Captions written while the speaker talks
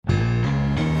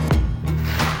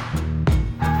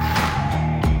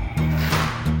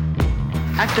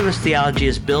Activist theology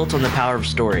is built on the power of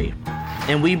story,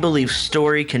 and we believe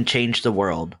story can change the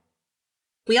world.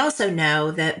 We also know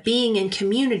that being in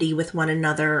community with one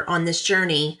another on this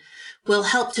journey will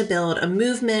help to build a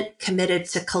movement committed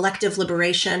to collective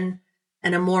liberation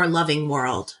and a more loving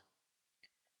world.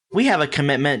 We have a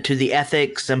commitment to the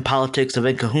ethics and politics of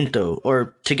En Conjunto,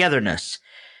 or togetherness,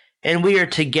 and we are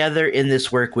together in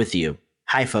this work with you.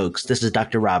 Hi, folks. This is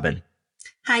Dr. Robin.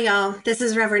 Hi, y'all. This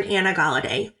is Reverend Anna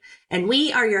Galladay, and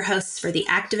we are your hosts for the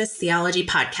Activist Theology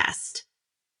Podcast.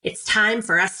 It's time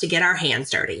for us to get our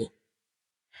hands dirty.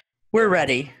 We're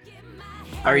ready.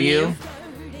 Are you?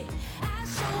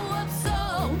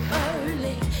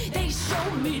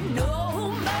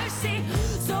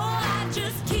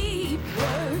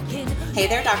 Hey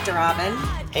there, Dr. Robin.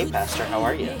 Hey, Pastor. How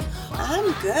are you?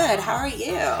 I'm good. How are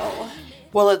you?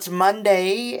 Well, it's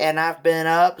Monday, and I've been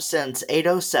up since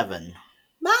 8:07.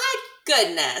 My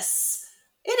goodness.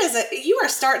 You are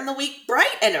starting the week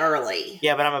bright and early.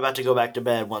 Yeah, but I'm about to go back to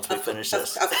bed once we finish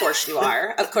this. Of course you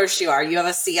are. Of course you are. You have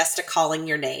a siesta calling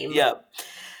your name. Yep.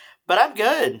 But I'm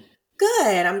good.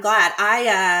 Good. I'm glad.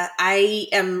 I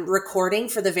am recording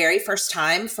for the very first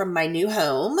time from my new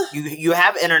home. You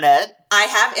have internet. I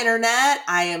have internet.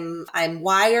 I'm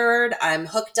wired. I'm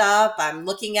hooked up. I'm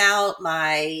looking out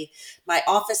my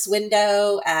office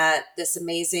window at this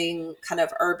amazing kind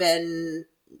of urban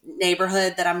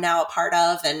neighborhood that I'm now a part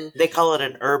of, and they call it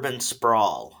an urban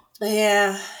sprawl.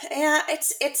 Yeah.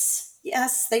 It's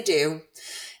yes, they do.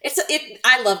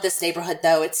 I love this neighborhood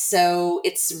though. It's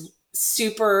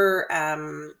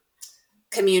super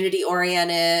community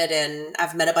oriented, and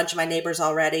I've met a bunch of my neighbors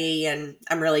already, and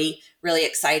I'm really, really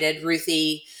excited.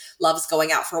 Ruthie loves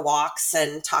going out for walks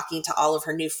and talking to all of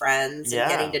her new friends and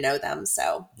getting to know them.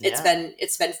 So it's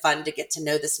been fun to get to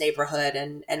know this neighborhood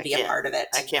and be a part of it.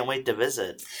 I can't wait to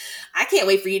visit. I can't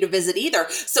wait for you to visit either.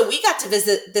 So we got to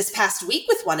visit this past week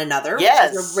with one another.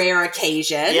 Yes. Which is a rare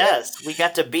occasion. Yes. We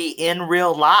got to be in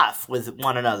real life with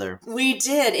one another. We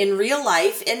did in real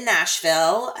life in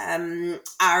Nashville.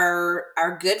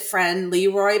 Our good friend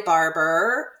Leroy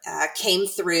Barber came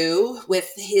through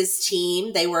with his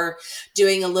team. They were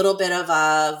doing a little bit of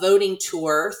a voting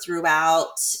tour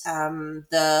throughout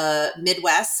the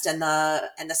Midwest and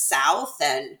the South,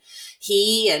 and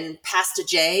he and Pastor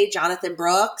Jay, Jonathan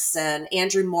Brooks, and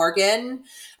Andrew Morgan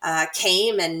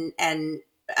came and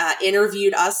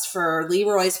interviewed us for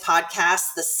Leroy's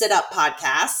podcast, the Sit Up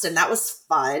Podcast, and that was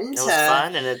fun. It was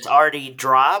fun, and it's already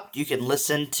dropped. You can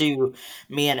listen to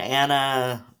me and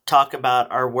Anna talk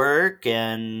about our work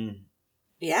and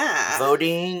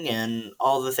voting and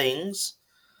all the things.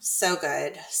 So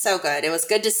good. So good. It was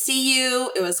good to see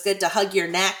you. It was good to hug your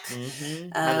neck. Mm-hmm.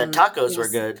 And the tacos were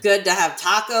good. Good to have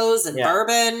tacos and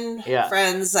bourbon. Yeah.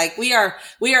 Friends, like we are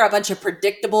a bunch of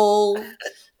predictable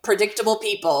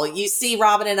people. You see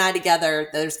Robin and I together,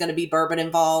 there's going to be bourbon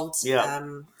involved.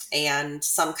 Yeah. And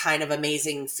some kind of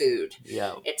amazing food.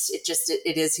 Yeah.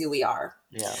 It is who we are.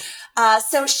 Yeah.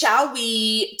 So shall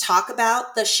we talk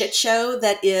about the shit show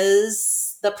that is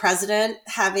the president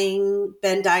having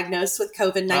been diagnosed with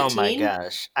COVID-19? Oh my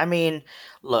gosh. I mean,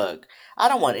 look, I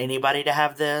don't want anybody to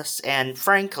have this. And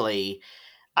frankly,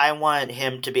 I want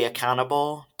him to be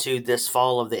accountable to this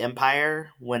fall of the empire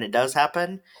when it does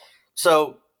happen.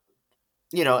 So,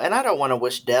 and I don't want to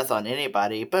wish death on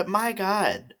anybody, but my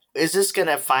God, is this going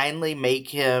to finally make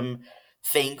him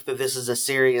think that this is a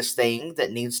serious thing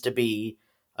that needs to be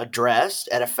addressed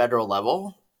at a federal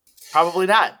level? Probably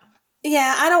not.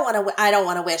 Yeah, I don't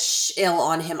want to wish ill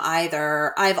on him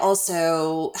either. I've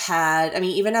also had,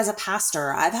 even as a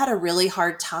pastor, I've had a really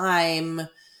hard time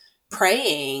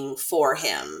praying for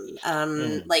him,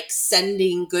 like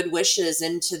sending good wishes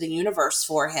into the universe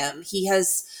for him. He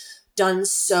has done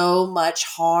so much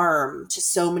harm to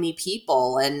so many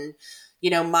people, and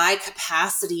my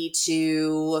capacity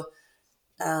to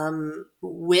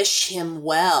wish him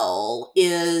well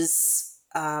is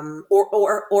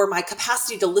or my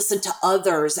capacity to listen to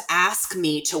others ask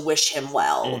me to wish him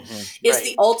well is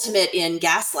the ultimate in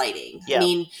gaslighting. Yeah.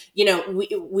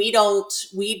 We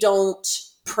don't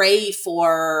pray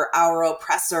for our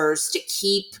oppressors to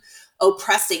keep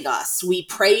oppressing us. We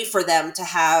pray for them to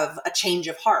have a change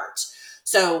of heart.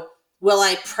 So will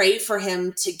I pray for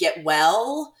him to get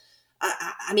well?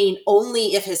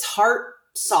 Only if his heart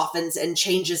softens and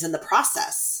changes in the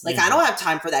process. Like, I don't have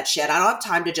time for that shit. I don't have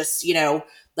time to just,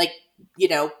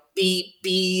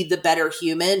 be the better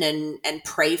human and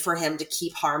pray for him to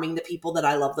keep harming the people that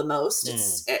I love the most.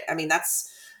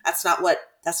 That's not what,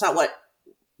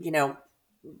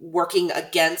 working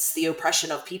against the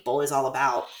oppression of people is all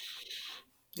about.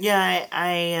 Yeah,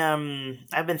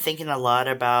 I've been thinking a lot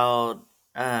about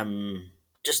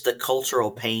just the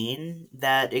cultural pain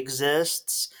that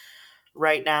exists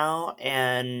right now.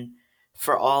 And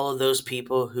for all of those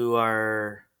people who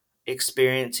are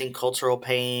experiencing cultural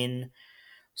pain,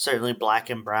 certainly black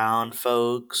and brown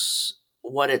folks,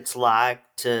 what it's like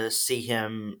to see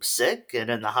him sick and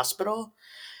in the hospital,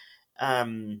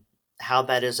 um, how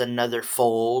that is another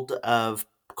fold of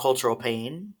cultural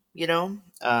pain, you know?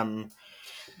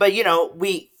 But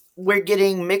we're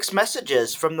getting mixed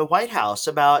messages from the White House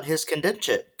about his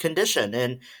condition,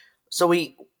 and so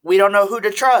we don't know who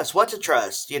to trust, what to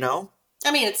trust.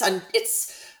 I mean,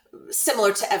 it's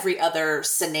similar to every other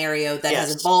scenario that has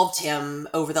Yes. involved him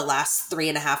over the last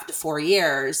 3.5 to 4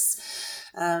 years.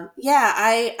 Yeah,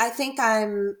 I think I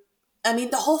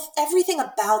mean, everything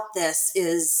about this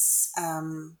is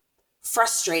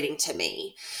frustrating to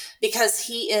me because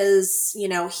he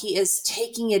is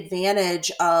taking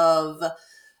advantage of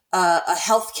a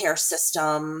healthcare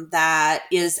system that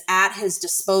is at his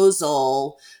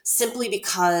disposal simply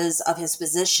because of his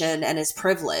position and his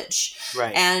privilege.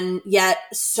 Right. And yet,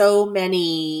 so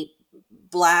many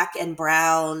Black and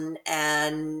brown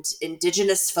and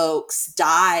indigenous folks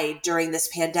died during this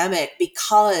pandemic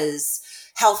because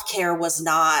healthcare was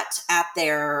not at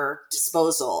their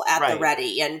disposal, at the Right.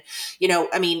 ready. And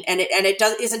I mean, and it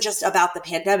isn't just about the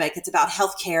pandemic; it's about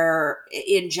healthcare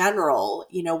in general.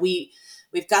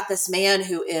 We've got this man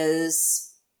who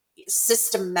is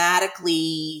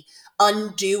systematically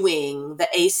undoing the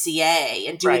ACA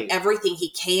and doing Right. everything he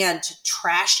can to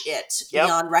trash it Yep.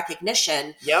 beyond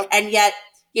recognition. Yep. And yet,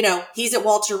 he's at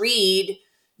Walter Reed,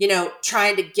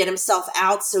 trying to get himself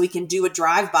out so he can do a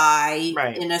drive-by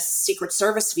Right. in a Secret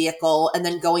Service vehicle and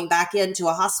then going back into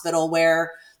a hospital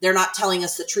where they're not telling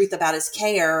us the truth about his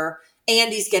care,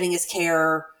 and he's getting his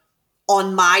care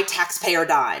on my taxpayer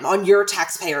dime, on your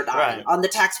taxpayer dime, Right. on the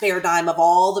taxpayer dime of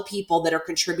all the people that are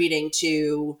contributing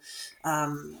to,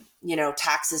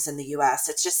 taxes in the U.S.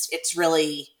 It's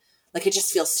really like, it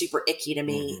just feels super icky to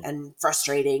me and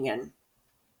frustrating, and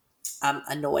I'm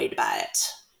annoyed by it.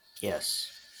 Yes.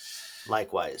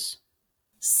 Likewise.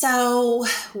 So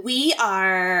we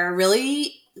are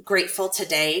really grateful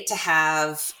today to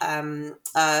have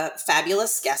a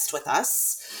fabulous guest with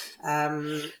us.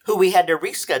 Who we had to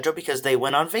reschedule because they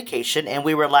went on vacation, and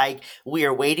we were like, we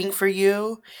are waiting for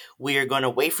you. We are going to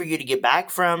wait for you to get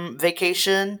back from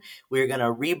vacation. We're going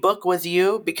to rebook with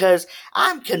you because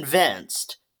I'm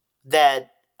convinced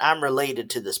that I'm related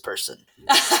to this person.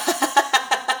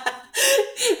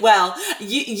 Well,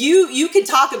 you can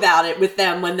talk about it with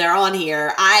them when they're on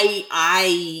here.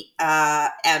 I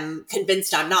am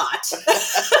convinced I'm not.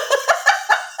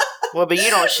 Well, but you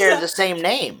don't share the same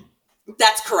name.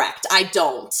 That's correct. I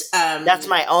don't. That's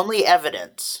my only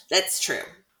evidence. That's true.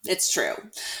 It's true.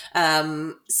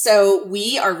 So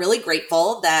we are really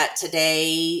grateful that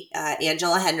today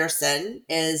Angela Henderson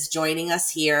is joining us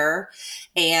here.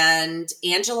 And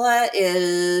Angela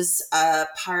is a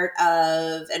part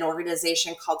of an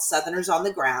organization called Southerners on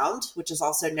the Ground, which is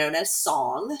also known as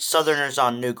SONG. Southerners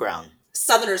on New Ground.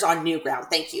 Southerners on New Ground.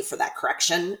 Thank you for that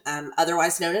correction.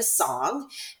 Otherwise known as SONG.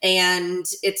 And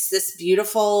it's this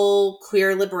beautiful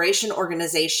queer liberation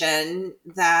organization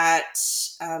that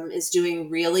is doing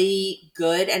really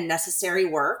good and necessary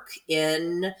work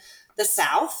in the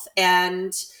South.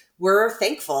 And we're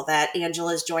thankful that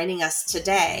Angela is joining us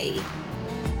today.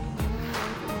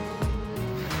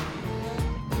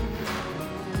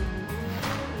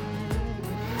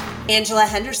 Angela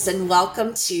Henderson,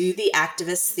 welcome to the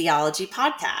Activist Theology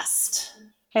Podcast.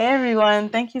 Hey, everyone.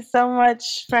 Thank you so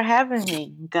much for having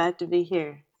me. I'm glad to be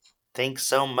here. Thanks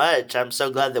so much. I'm so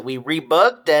glad that we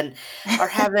rebooked and are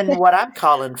having what I'm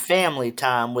calling family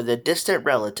time with a distant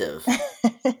relative.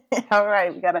 All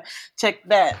right. We got to check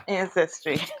that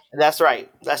ancestry. That's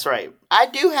right. That's right. I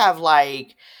do have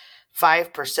like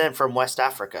 5% from West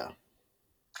Africa.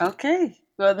 Okay.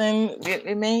 Well, then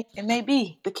it may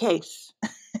be the case.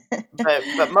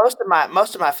 but most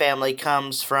of my family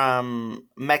comes from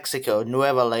Mexico,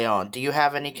 Nuevo Leon. Do you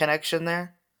have any connection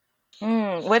there?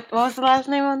 What was the last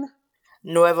name on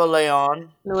Nuevo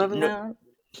Leon. Nuevo Leon?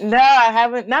 No, I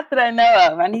haven't. Not that I know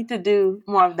of. I need to do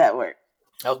more of that work.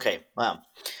 Okay. Well,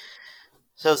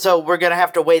 so we're gonna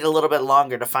have to wait a little bit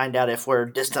longer to find out if we're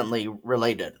distantly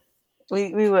related.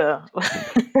 We will.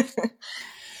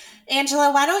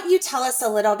 Angela, why don't you tell us a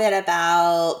little bit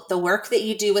about the work that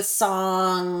you do with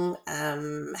SONG,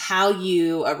 how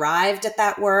you arrived at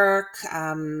that work,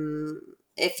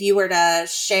 if you were to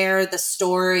share the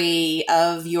story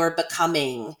of your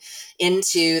becoming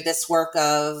into this work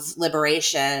of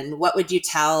liberation, what would you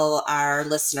tell our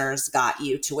listeners got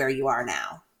you to where you are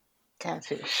now?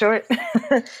 Gotcha. Short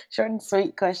and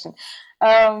sweet question.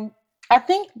 I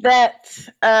think that,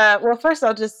 well, first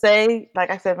I'll just say,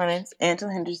 like I said, my name's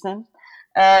Angela Henderson,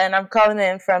 and I'm calling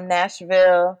in from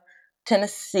Nashville,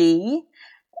 Tennessee.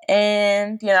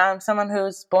 And, I'm someone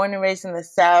who's born and raised in the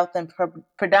South and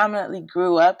predominantly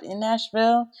grew up in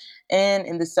Nashville and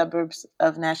in the suburbs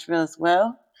of Nashville as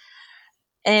well.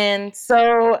 And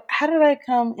so, how did I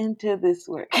come into this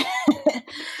work?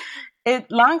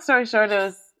 Long story short,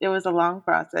 it was a long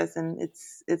process, and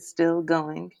it's still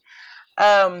going.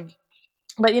 Um,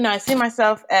 but I see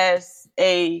myself as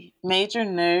a major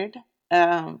nerd,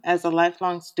 as a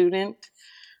lifelong student,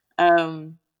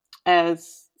 um,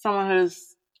 as someone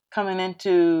who's coming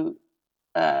into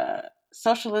uh,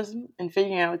 socialism and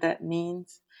figuring out what that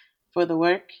means for the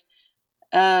work.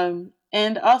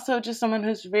 And also just someone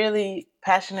who's really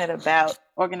passionate about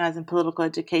organizing political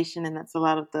education, and that's a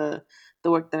lot of the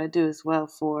work that I do as well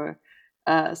for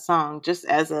Song, just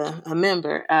as a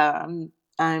member.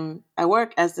 I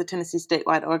work as the Tennessee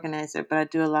statewide organizer, but I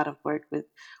do a lot of work with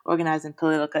organizing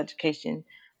political education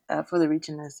for the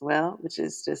region as well, which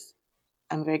is just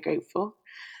I'm very grateful.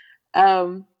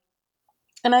 Um,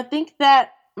 and I think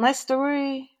that my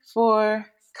story for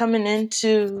coming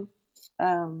into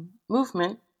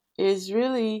movement is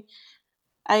really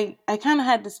I kind of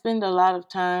had to spend a lot of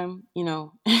time,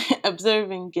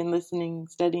 observing and listening,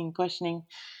 studying, questioning,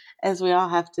 as we all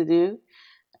have to do.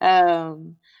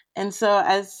 And so,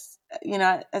 as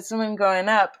someone growing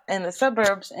up in the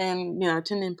suburbs and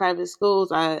attending private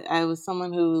schools, I was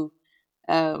someone who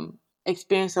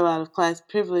experienced a lot of class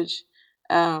privilege,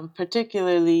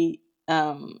 particularly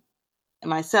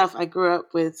myself. I grew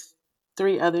up with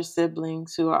three other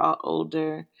siblings who are all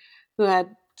older, who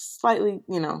had slightly,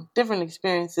 different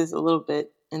experiences a little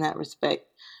bit in that respect.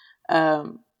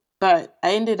 Um, but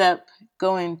I ended up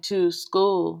going to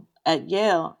school at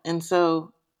Yale, and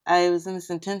so I was in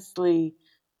this intensely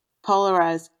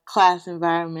polarized class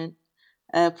environment,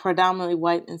 a predominantly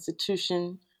white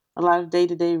institution, a lot of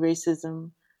day-to-day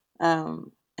racism,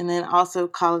 and then also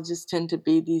colleges tend to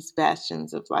be these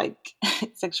bastions of like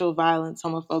sexual violence,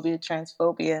 homophobia,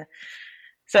 transphobia.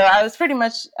 So I was pretty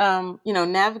much,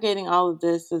 navigating all of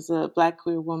this as a Black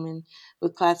queer woman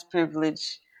with class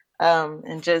privilege,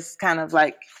 and just kind of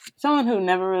like someone who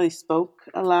never really spoke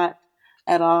a lot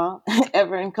at all,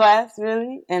 ever in class,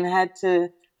 really, and had to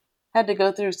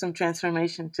go through some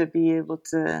transformation to be able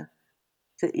to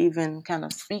even kind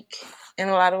of speak in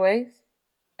a lot of ways.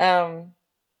 Um,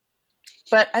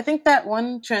 but I think that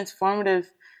one transformative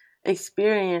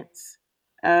experience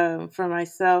for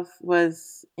myself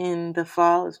was in the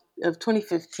fall of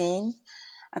 2015.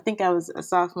 I think I was a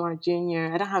sophomore,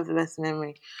 junior. I don't have the best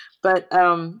memory, but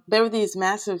there were these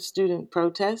massive student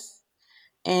protests,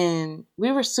 and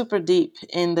we were super deep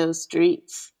in those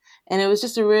streets, and it was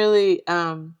just a really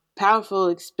powerful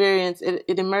experience.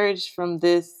 It emerged from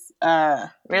this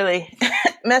really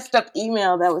messed up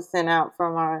email that was sent out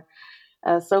from our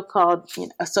so-called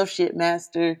associate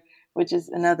master, which is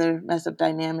another mess up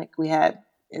dynamic we had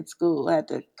at school. I had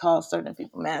to call certain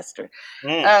people master.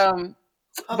 Mm. Um,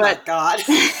 Oh my but God.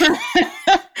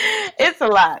 it's a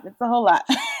lot. It's a whole lot.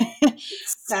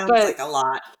 Sounds But like a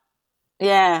lot.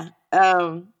 yeah.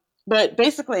 But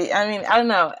basically, I mean, I don't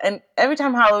know. And every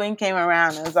time Halloween came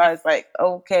around, it was always like,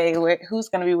 okay, who's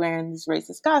going to be wearing these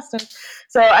racist costumes?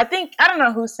 So I don't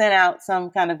know who sent out some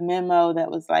kind of memo that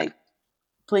was like,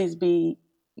 please be,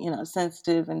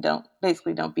 sensitive and don't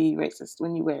be racist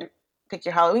when you pick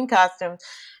your Halloween costume.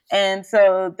 And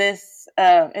so this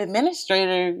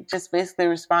administrator just basically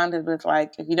responded with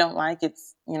like, if you don't like it,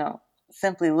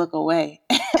 simply look away.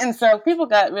 And so people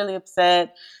got really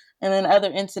upset. And then other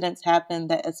incidents happened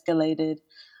that escalated.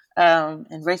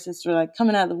 And racists were like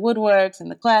coming out of the woodworks in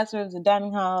the classrooms and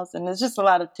dining halls. And there's just a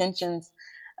lot of tensions.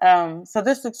 So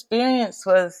this experience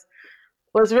was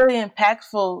really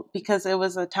impactful because it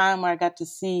was a time where I got to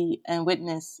see and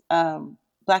witness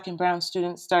Black and Brown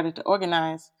students started to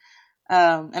organize.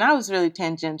 And I was really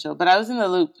tangential, but I was in the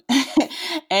loop.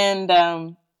 And,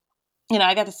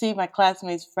 I got to see my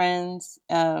classmates, friends,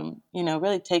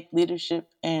 really take leadership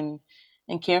and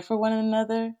care for one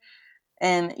another.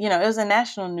 And, it was a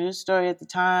national news story at the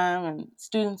time, and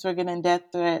students were getting death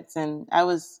threats. And I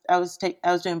was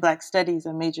doing Black studies.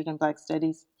 I majored in Black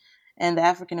studies, and the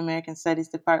African American Studies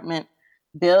Department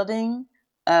building,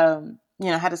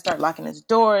 had to start locking its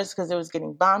doors because it was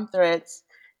getting bomb threats,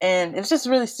 and it was just a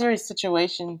really serious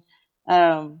situation.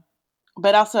 Um,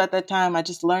 but also at that time, I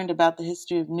just learned about the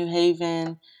history of New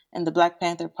Haven and the Black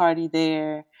Panther Party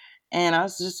there, and I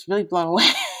was just really blown away.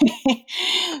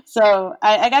 So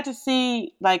I got to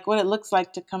see like what it looks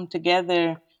like to come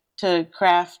together to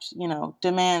craft,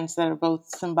 demands that are both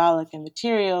symbolic and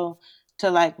material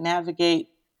to like navigate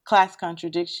class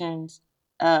contradictions,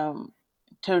 um,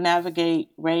 to navigate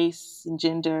race and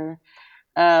gender,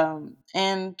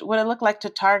 and what it looked like to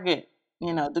target,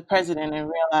 the president and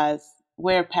realize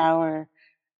where power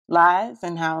lies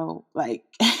and how, like,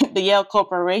 the Yale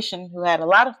Corporation, who had a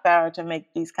lot of power to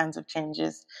make these kinds of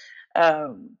changes,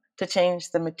 to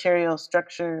change the material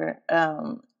structure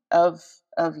of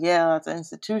Yale as an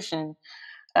institution,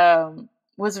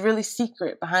 was really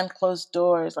secret behind closed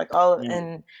doors, like all.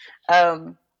 Mm.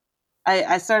 And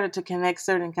I started to connect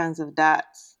certain kinds of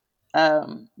dots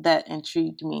that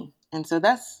intrigued me, and so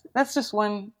that's just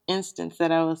one instance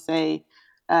that I will say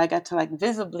I got to like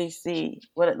visibly see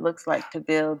what it looks like to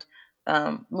build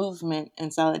movement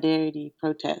and solidarity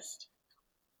protest.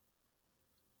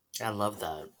 I love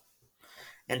that.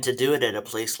 And to do it at a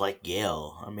place like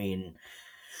Yale, I mean,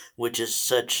 which is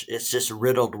such, it's just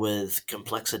riddled with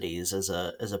complexities as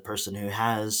a person who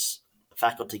has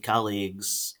faculty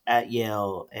colleagues at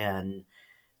Yale and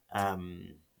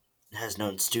um, has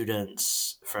known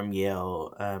students from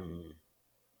Yale.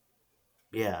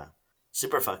 Yeah,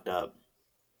 super fucked up.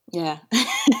 Yeah,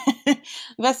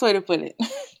 best way to put it.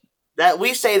 That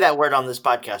we say that word on this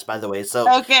podcast, by the way. So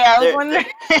Okay, I was there, wondering.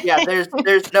 yeah,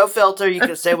 there's no filter. You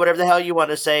can say whatever the hell you want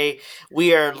to say.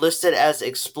 We are listed as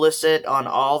explicit on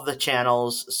all the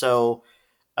channels. So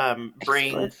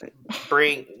bring Explicit.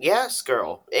 yes,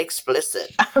 girl,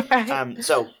 explicit. All right.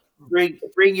 So bring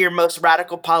your most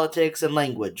radical politics and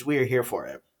language. We are here for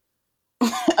it.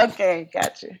 Okay,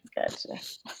 gotcha.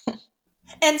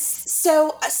 And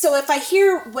so if I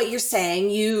hear what you're saying,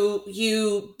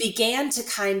 you began to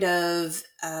kind of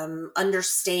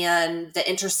understand the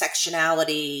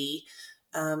intersectionality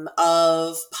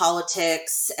of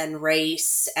politics and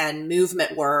race and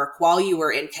movement work while you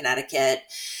were in Connecticut,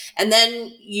 and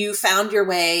then you found your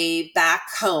way back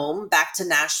home, back to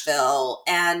Nashville.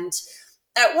 And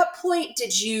at what point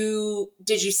did you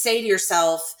say to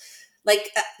yourself, like,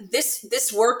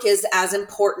 this work is as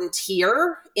important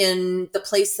here in the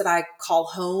place that I call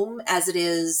home as it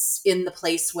is in the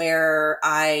place where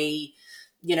I,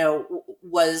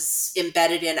 was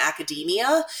embedded in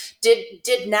academia?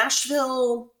 Did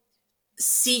Nashville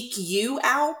seek you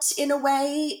out in a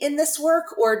way in this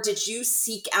work, or did you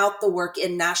seek out the work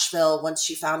in Nashville once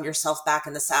you found yourself back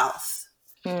in the South?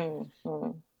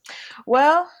 Mm-hmm.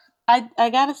 Well, I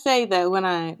gotta say that when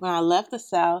I left the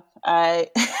South, I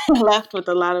left with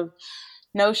a lot of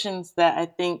notions that I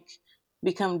think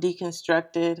become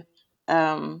deconstructed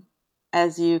um,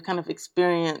 as you kind of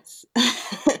experience,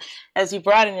 as you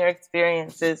broaden your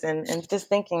experiences, and just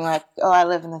thinking like, oh, I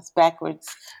live in this backwards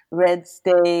red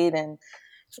state, and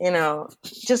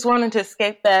just wanting to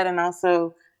escape that, and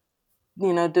also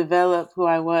develop who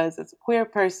I was as a queer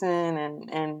person, and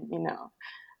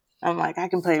I'm like, I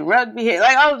can play rugby here.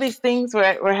 Like all of these things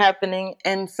were happening.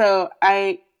 And so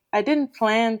I didn't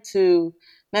plan to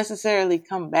necessarily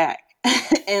come back.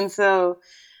 And so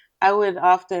I would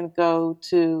often go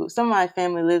to, some of my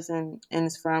family lives and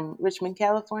is from Richmond,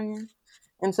 California.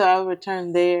 And so I would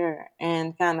return there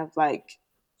and kind of like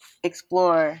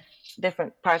explore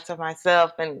different parts of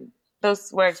myself. And those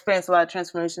were experiencing a lot of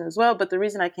transformation as well. But the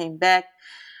reason I came back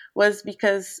was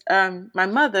because my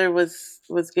mother was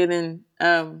getting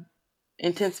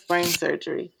intense brain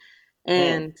surgery, Mm.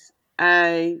 and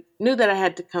I knew that I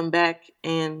had to come back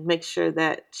and make sure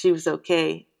that she was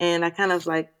okay. And I kind of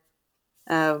like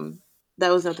that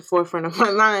was at the forefront of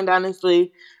my mind,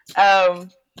 honestly.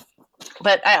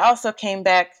 But I also came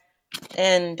back,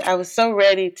 and I was so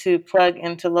ready to plug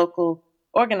into local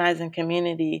organizing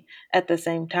community at the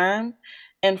same time,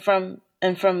 and from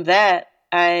that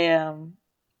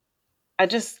I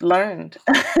just learned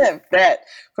that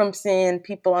from seeing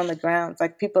people on the ground.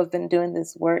 Like people have been doing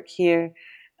this work here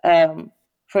um,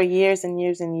 for years and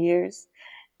years and years,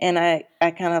 and I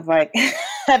kind of like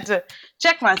had to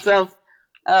check myself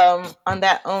on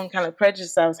that own kind of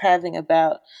prejudice I was having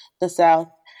about the South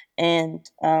and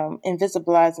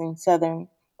invisibilizing Southern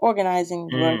organizing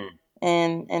work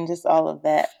Mm. and just all of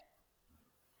that.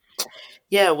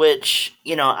 Yeah, which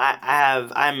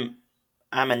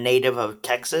I'm a native of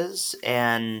Texas,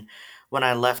 and when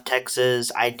I left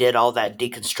Texas, I did all that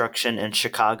deconstruction in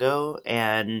Chicago,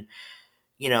 and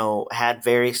had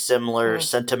very similar Mm.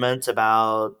 sentiments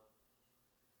about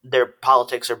their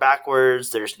politics are backwards.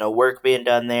 There's no work being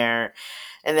done there.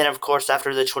 And then, of course,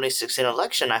 after the 2016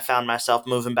 election, I found myself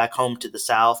moving back home to the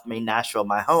South, made Nashville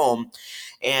my home,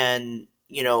 and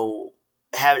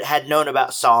had known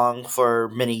about Song for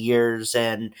many years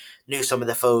and knew some of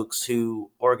the folks who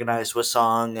organized with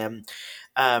Song, and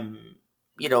um,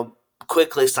 you know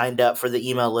quickly signed up for the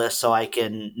email list so I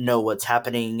can know what's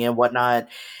happening and whatnot.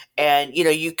 And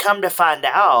you come to find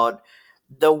out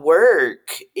the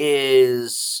work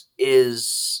is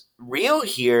real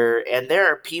here, and there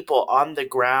are people on the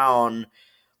ground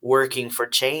working for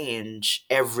change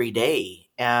every day.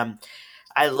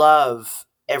 I love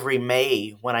every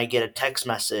May when I get a text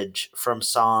message from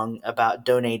Song about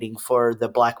donating for the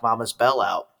Black Mama's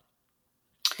Bailout.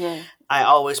 Yeah. I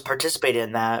always participate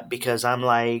in that because I'm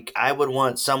like, I would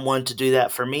want someone to do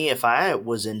that for me if I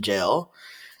was in jail,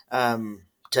 to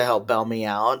help bail me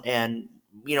out. And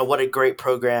what a great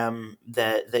program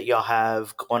that y'all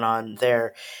have going on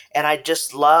there. And I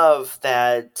just love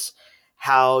that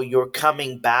how you're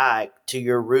coming back to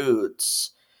your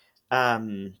roots.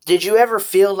 Did you ever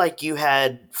feel like you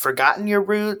had forgotten your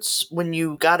roots when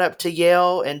you got up to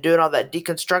Yale and doing all that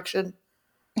deconstruction?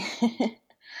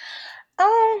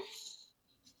 um,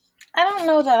 I don't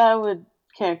know that I would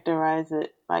characterize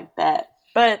it like that,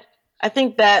 but I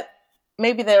think that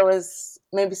maybe there was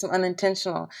maybe some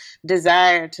unintentional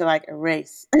desire to like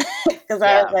erase, because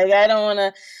I was Yeah, like, I don't want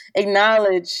to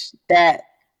acknowledge that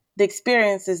the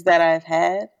experiences that I've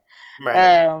had,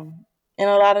 right. um, in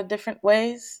a lot of different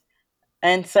ways.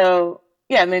 And so,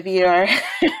 yeah, maybe you're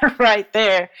right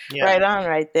there, Yeah. right on,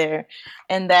 right there.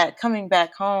 And that coming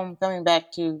back home, coming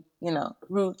back to,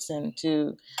 roots and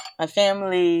to my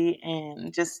family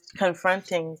and just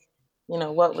confronting,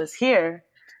 what was here,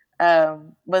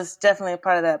 was definitely a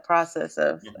part of that process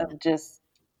of, Mhm. of just,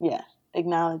 yeah,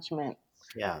 acknowledgement,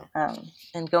 Yeah.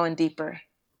 and going deeper.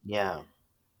 Yeah.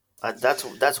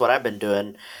 That's what I've been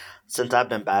doing since I've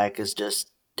been back, is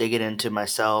just digging into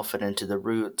myself and into the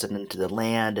roots and into the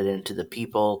land and into the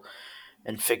people,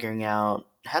 and figuring out,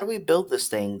 how do we build this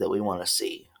thing that we want to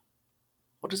see?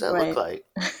 What does that look Right.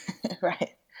 like?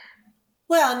 Right.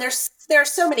 Well, and there are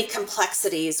so many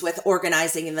complexities with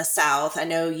organizing in the South. I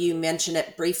know you mentioned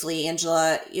it briefly,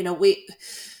 Angela. We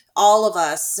all of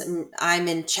us, and I'm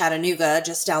in Chattanooga,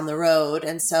 just down the road,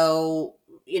 and so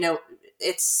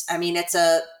it's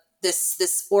a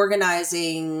this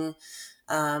organizing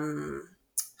um,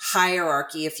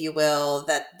 hierarchy, if you will,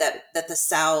 that the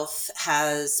South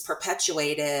has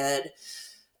perpetuated,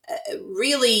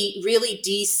 really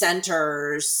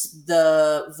decenters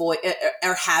the voice,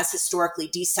 or has historically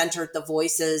decentered the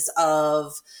voices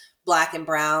of Black and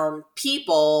Brown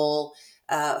people,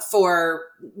 for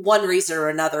one reason or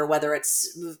another, whether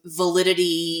it's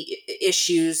validity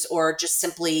issues or just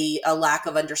simply a lack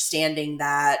of understanding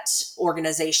that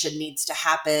organization needs to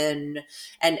happen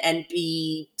and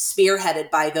be spearheaded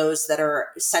by those that are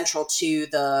central to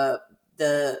the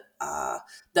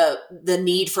the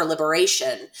need for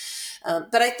liberation.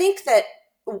 But I think that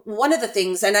one of the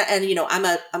things, and I'm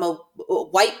a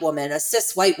white woman, a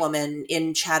cis white woman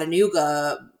in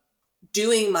Chattanooga,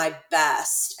 doing my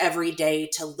best every day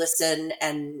to listen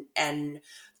and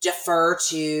defer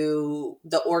to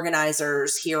the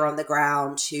organizers here on the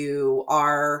ground who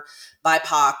are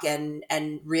BIPOC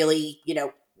and really you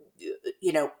know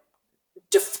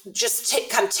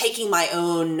kind of taking my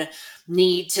own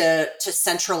need to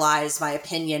centralize my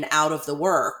opinion out of the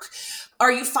work.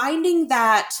 Are you finding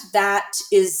that that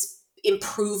is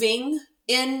improving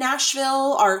in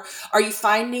Nashville? Are you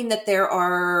finding that there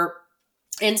are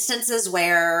instances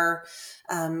where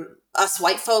us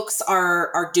white folks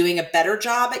are doing a better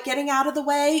job at getting out of the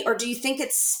way, or do you think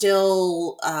it's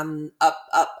still a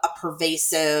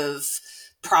pervasive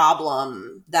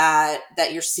problem that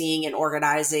you're seeing in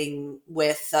organizing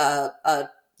with a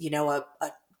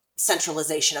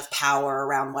centralization of power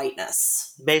around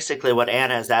whiteness? Basically, what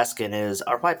Anna is asking is,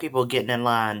 are white people getting in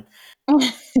line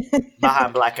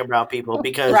behind Black and brown people?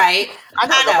 Because Right. I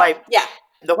know I know. Yeah.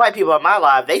 the white people in my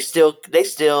life, they still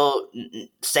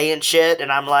saying shit,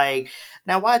 and I'm like,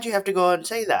 now why'd you have to go and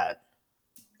say that?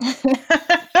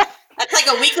 That's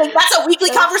a weekly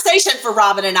conversation for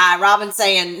Robin and I. Robin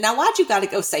saying, now why'd you got to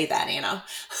go say that, Anna?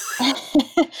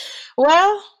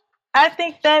 Well, I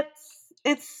think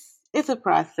it's a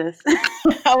process.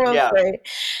 I will Yeah. say,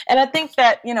 and I think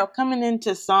that coming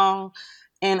into song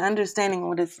and understanding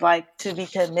what it's like to be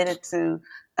committed to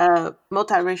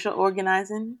multiracial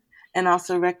organizing, and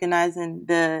also recognizing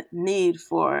the need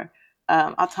for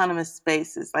autonomous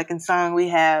spaces. Like in song, we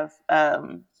have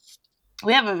a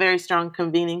very strong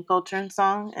convening culture in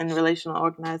song, and relational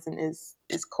organizing is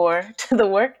core to the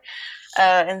work.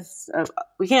 And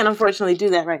we can't unfortunately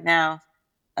do that right now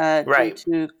due Right.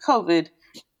 to COVID.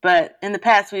 But in the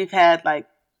past, we've had like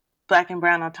Black and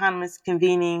Brown autonomous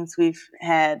convenings. We've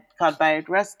had called Bayard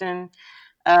Rustin,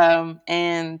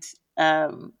 and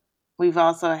we've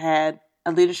also had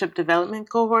a leadership development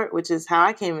cohort, which is how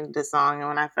I came into song and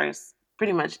when I first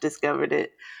pretty much discovered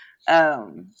it,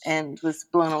 and was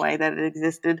blown away that it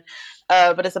existed.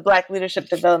 But it's a Black leadership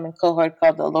development cohort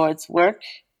called the Lord's Work,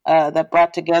 that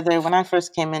brought together, when I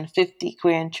first came in, 50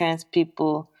 queer and trans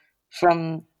people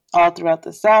from all throughout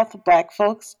the South, Black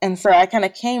folks. And so I kind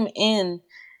of came in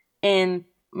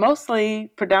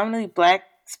mostly predominantly Black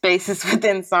spaces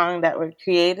within song that were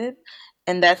created.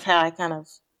 And that's how I kind of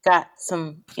got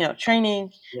some,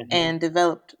 training Mhm. and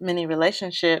developed many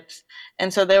relationships.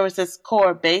 And so there was this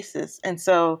core basis. And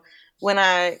so when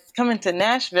I come into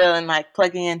Nashville and like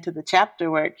plugging into the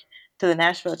chapter work, to the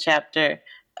Nashville chapter,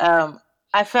 um,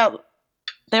 I felt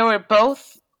there were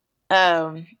both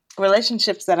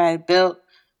relationships that I built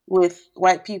with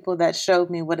white people that showed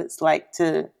me what it's like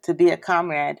to be a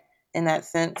comrade in that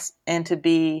sense, and to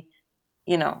be,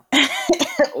 you know,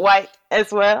 white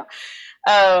as well.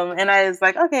 And I was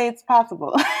like, okay, it's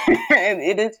possible.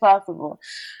 It is possible.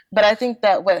 But I think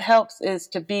that what helps is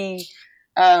to be,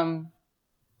 um,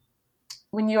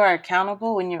 when you are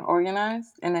accountable, when you're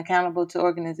organized and accountable to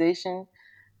organization,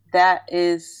 that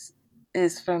is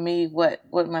for me what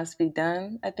must be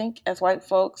done. I think as white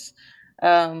folks,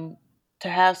 um, to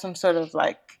have some sort of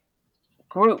like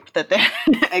group that they're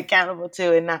accountable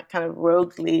to, and not kind of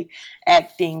roguely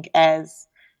acting as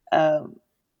um,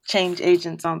 change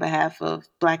agents on behalf of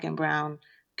Black and Brown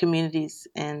communities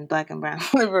and Black and Brown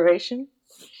liberation.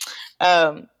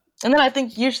 Um, and then I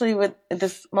think usually with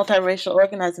this multiracial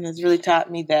organizing has really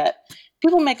taught me that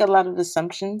people make a lot of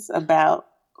assumptions about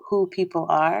who people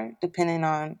are, depending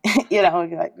on,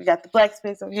 like we got the Black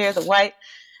space over here, the white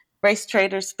race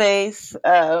trader space.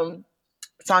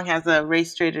 Song has a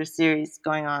race trader series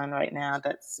going on right now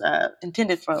that's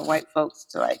intended for white folks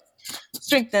to like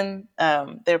strengthen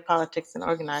their politics and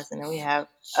organizing. And we have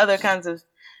other kinds of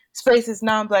spaces,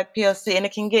 non-Black POC, and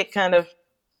it can get kind of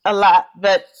a lot,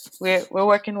 but we're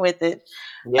working with it.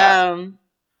 Yeah. Um,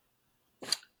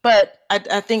 but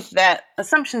I think that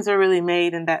assumptions are really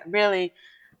made, and that really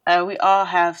we all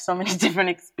have so many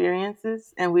different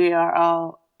experiences, and we are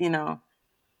all,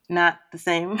 not the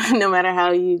same, no matter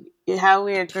how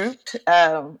we are grouped,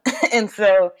 and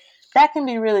so that can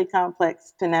be really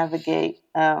complex to navigate.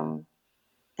 And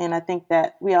I think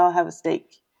that we all have a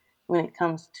stake when it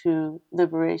comes to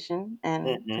liberation, and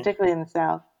Hmm. particularly in the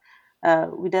South,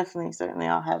 we definitely, certainly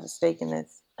all have a stake in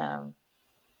this.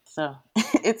 So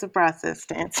it's a process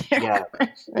to answer your Yeah.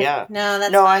 question. Yeah. No,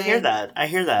 that's No, I hear fine. that. I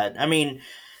hear that. I mean,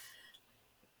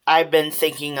 I've been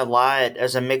thinking a lot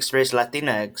as a mixed race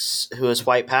Latinx who is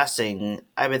white passing.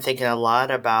 I've been thinking a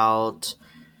lot about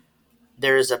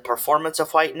there is a performance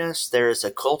of whiteness, there is a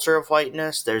culture of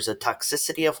whiteness, there's a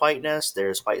toxicity of whiteness,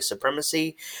 there's white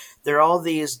supremacy. There are all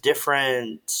these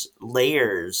different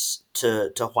layers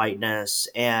to whiteness,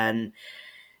 and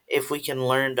if we can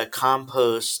learn to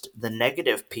compost the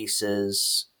negative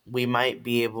pieces, we might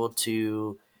be able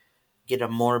to get a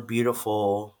more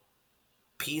beautiful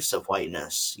piece of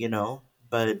whiteness,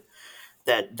 But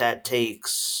that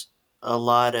takes a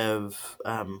lot of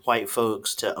white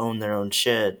folks to own their own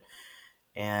shit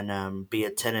and be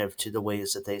attentive to the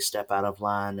ways that they step out of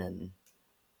line and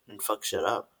fuck shit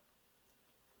up.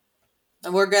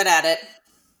 And we're good at it.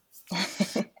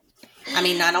 I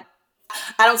mean, I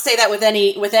don't say that with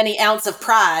any ounce of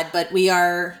pride, but we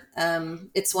are.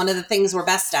 It's one of the things we're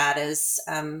best at is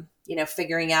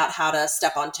figuring out how to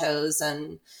step on toes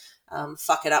and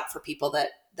fuck it up for people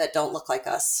that don't look like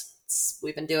us.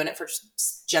 We've been doing it for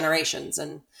generations,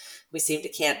 and we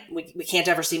can't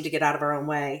ever seem to get out of our own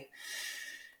way.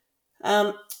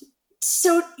 Um,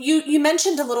 so you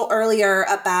mentioned a little earlier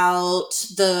about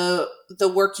the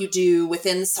work you do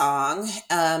within song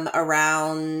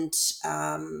around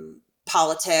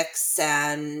politics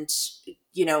and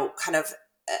kind of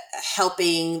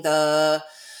helping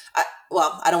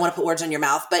well, I don't want to put words in your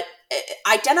mouth, but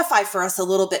identify for us a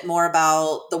little bit more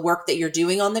about the work that you're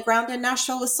doing on the ground in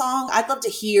Nashville with song. I'd love to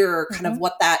hear kind of Mhm.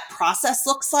 what that process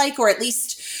looks like, or at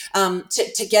least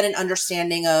to get an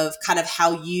understanding of kind of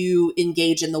how you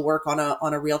engage in the work on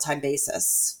a real-time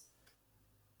basis.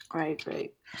 Right,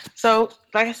 right. So,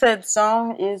 like I said,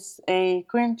 Song is a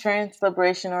queer and trans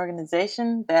liberation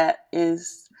organization that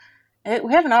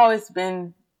we haven't always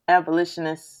been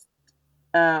abolitionists,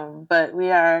 but we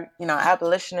are,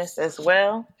 abolitionists as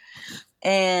well.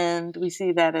 And we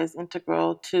see that as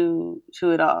integral to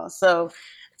it all. So,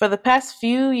 for the past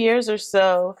few years or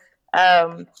so,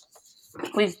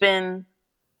 we've been,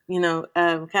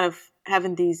 kind of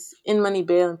having these in money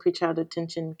bail and pretrial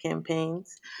detention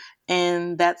campaigns.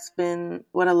 And that's been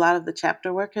what a lot of the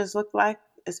chapter work has looked like,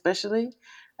 especially.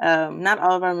 Not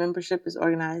all of our membership is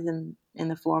organized in in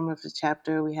the form of a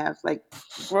chapter. We have like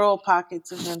rural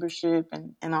pockets of membership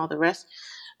and all the rest.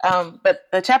 But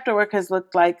the chapter work has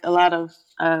looked like a lot of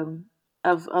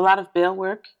bail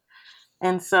work,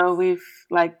 and so we've,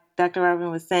 like Dr. Robin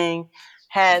was saying,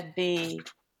 had the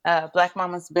Black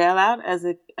Mamas bailout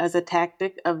as a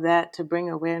tactic of that to bring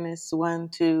awareness, one,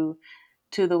 to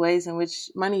the ways in which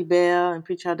money bail and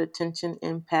pretrial detention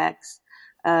impacts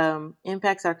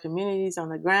our communities on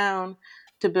the ground,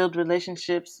 to build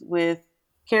relationships with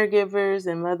caregivers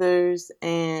and mothers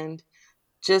and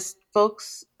just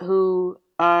folks who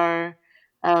are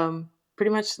pretty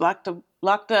much locked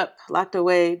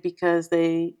away because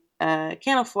they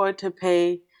can't afford to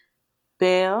pay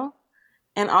bail,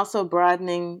 and also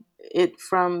broadening it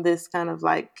from this kind of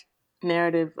like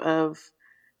narrative of,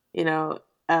 you know,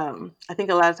 I think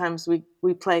a lot of times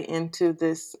we play into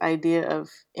this idea of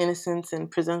innocence and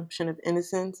presumption of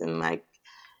innocence, and like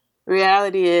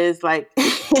reality is like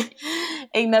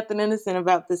ain't nothing innocent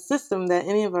about the system that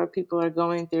any of our people are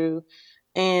going through,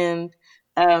 and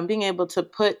being able to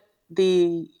put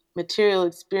the material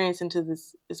experience into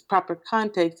this proper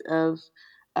context of,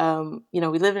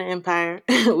 we live in an empire,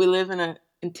 we live in an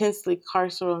intensely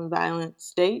carceral and violent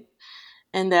state,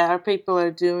 and that our people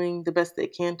are doing the best they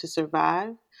can to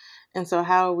survive. And so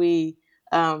how are we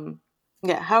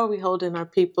holding our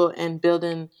people and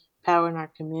building power in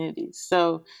our communities?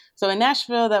 So in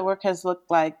Nashville, that work has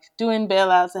looked like doing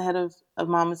bailouts ahead of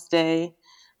Mama's Day,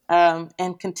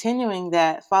 and continuing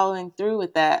that, following through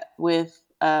with that, with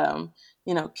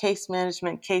case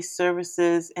management, case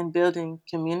services, and building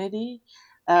community.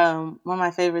 One of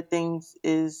my favorite things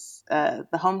is the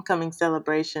homecoming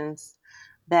celebrations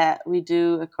that we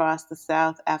do across the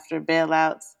South after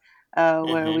bailouts,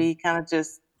 where Mm-hmm. we kind of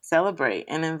just celebrate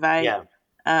and invite Yeah.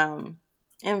 um,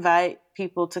 invite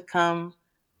people to come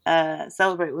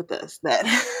celebrate with us that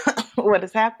what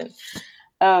has happened.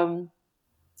 Um,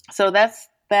 so that's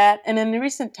that. And in the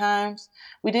recent times,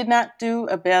 we did not do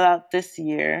a bailout this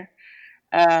year,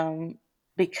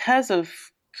 because of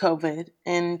COVID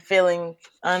and feeling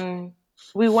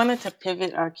we wanted to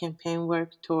pivot our campaign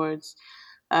work towards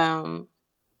um,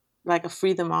 like a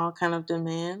free them all kind of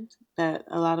demand that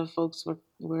a lot of folks were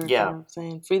kind Yeah. of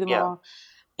saying free them Yeah. all.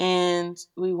 And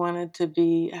we wanted to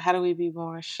be, how do we be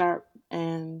more sharp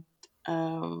and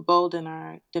bold in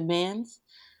our demands,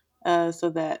 so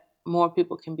that more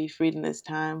people can be freed in this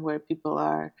time where people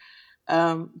are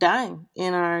dying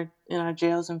in our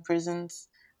jails and prisons,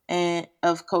 and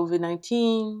of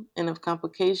COVID-19 and of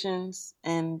complications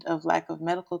and of lack of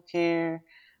medical care.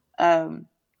 Um,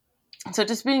 so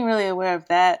just being really aware of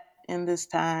that in this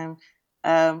time,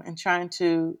 and trying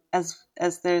to, as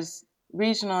there's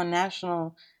regional and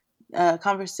national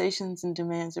conversations and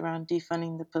demands around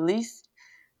defunding the police,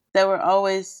 that we're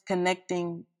always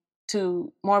connecting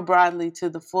to more broadly to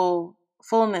the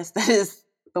fullness that is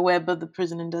the web of the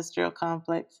prison industrial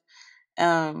complex,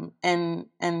 and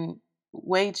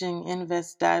waging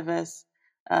invest divest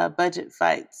budget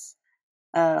fights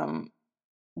um,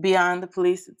 beyond the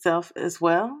police itself as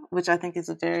well, which I think is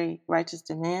a very righteous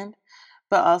demand.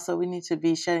 But also, we need to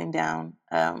be shutting down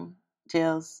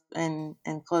jails and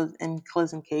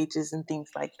closing cages and things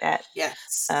like that.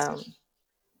 Yes. Um,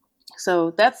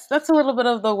 so that's a little bit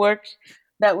of the work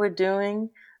that we're doing.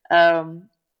 Um,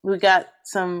 we got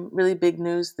some really big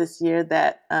news this year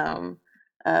that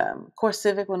Core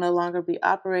Civic will no longer be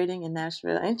operating in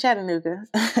Nashville and Chattanooga.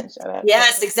 Shout out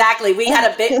Yes, exactly. We had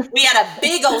a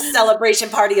big old celebration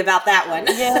party about that one.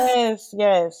 Yes,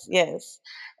 yes, yes.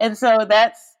 And so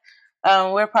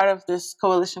we're part of this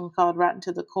coalition called Rotten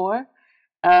to the Core,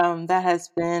 that has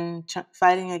been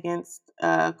fighting against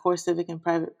core civic and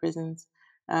private prisons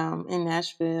in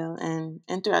Nashville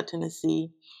and throughout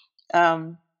Tennessee.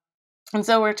 Um, and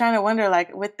so we're trying to wonder,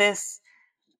 like, with this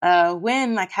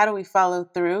when, like, how do we follow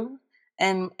through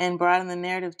and broaden the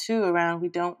narrative too around, we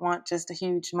don't want just a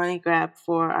huge money grab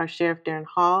for our sheriff Darren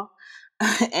Hall,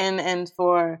 and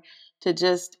for to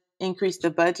just increase the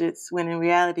budgets, when in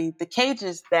reality the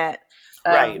cages that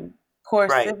Right. Core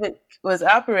Right. Civic was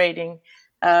operating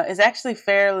is actually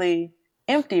fairly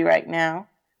empty right now.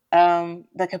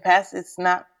 The capacity, it's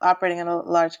not operating at a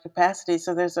large capacity,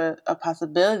 so there's a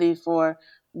possibility for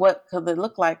what could it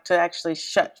look like to actually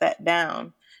shut that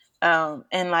down,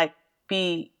 and like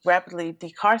be rapidly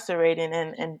decarcerating,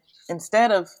 and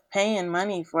instead of paying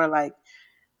money for like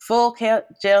full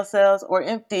jail cells or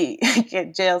empty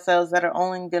jail cells that are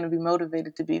only going to be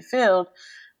motivated to be filled,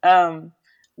 um,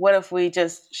 what if we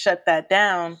just shut that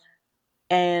down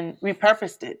and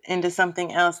repurposed it into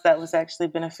something else that was actually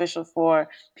beneficial for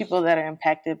people that are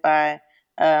impacted by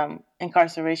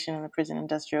incarceration in the prison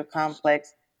industrial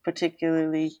complex,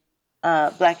 particularly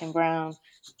Black and brown,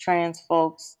 trans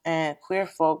folks, and queer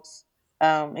folks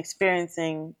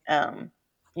experiencing,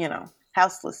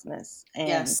 houselessness and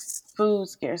Yes. food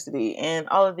scarcity and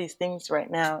all of these things right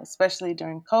now, especially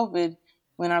during COVID,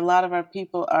 when a lot of our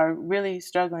people are really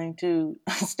struggling to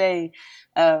stay,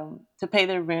 to pay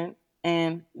their rent,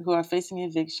 and who are facing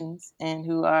evictions, and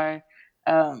who are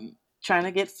trying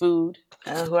to get food,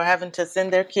 who are having to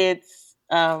send their kids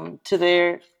to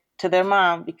their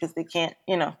mom because they can't,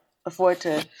 afford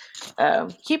to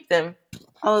keep them.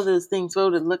 All of those things.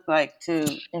 What would it look like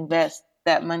to invest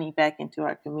that money back into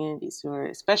our communities who are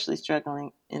especially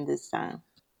struggling in this time?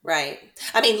 Right.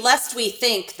 I mean, lest we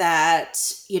think that,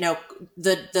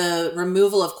 the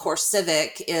removal of core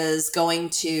civic is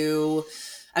going to,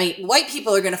 I mean, white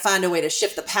people are going to find a way to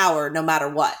shift the power no matter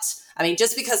what. I mean,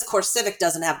 just because core civic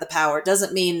doesn't have the power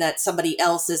doesn't mean that somebody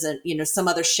else isn't, some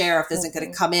other sheriff isn't going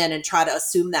to come in and try to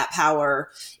assume that power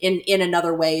in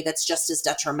another way that's just as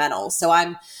detrimental. So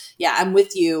I'm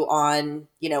with you on,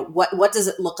 what does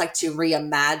it look like to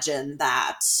reimagine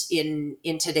that in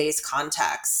today's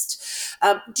context?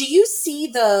 Do you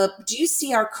see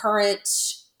our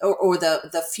current, or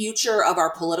the future of our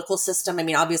political system? I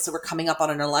mean, obviously we're coming up on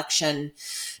an election.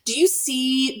 Do you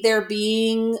see there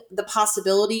being the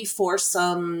possibility for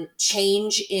some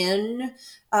change in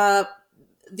the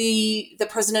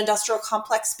prison industrial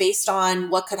complex based on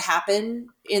what could happen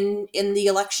in the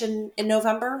election in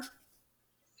November?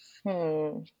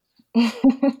 Hmm.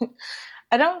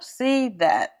 I don't see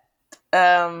that.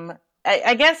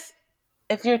 I guess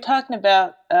if you're talking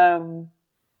about the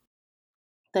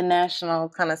national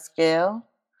kind of scale,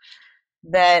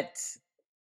 that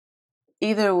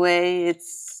either way,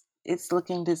 it's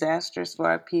looking disastrous for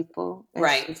our people.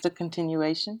 Right. It's a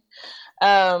continuation.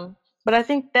 But I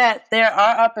think that there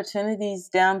are opportunities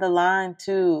down the line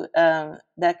too,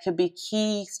 that could be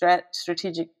key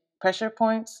strategic pressure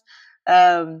points.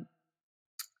 Um,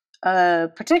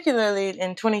 Particularly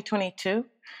in 2022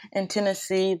 in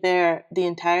Tennessee, the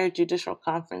entire judicial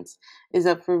conference is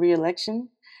up for reelection.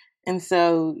 And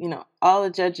so, all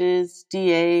the judges,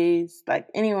 DAs, like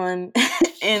anyone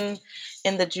in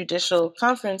in the judicial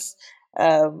conference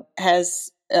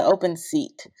has an open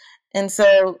seat. And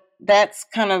so that's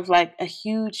kind of like a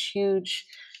huge, huge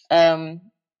um,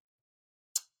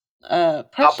 pressure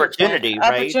point, Opportunity,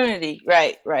 right? opportunity,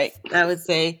 right. I would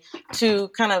say to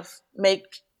kind of make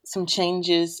some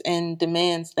changes and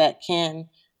demands that can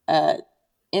uh,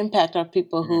 impact our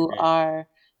people who Mhm. are,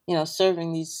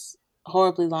 serving these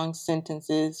horribly long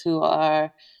sentences, who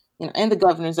are, and the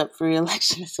governor's up for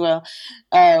reelection as well,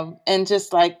 and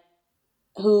just like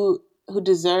who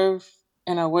deserve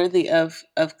and are worthy of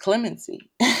clemency,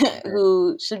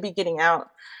 who should be getting out.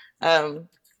 Um,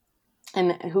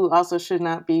 and who also should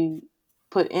not be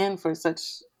put in for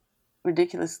such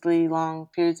ridiculously long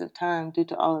periods of time due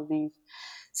to all of these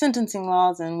sentencing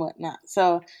laws and whatnot.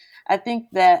 So I think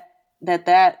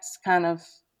that's kind of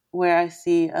where I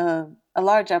see a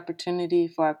large opportunity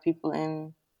for our people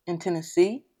in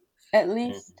Tennessee, at Mhm.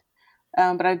 least.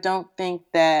 But I don't think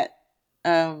that,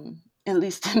 at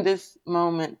least in this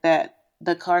moment, that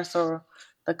the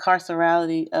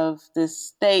carcerality of this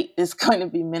state is going to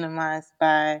be minimized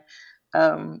by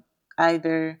um,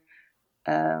 either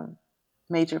um,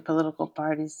 major political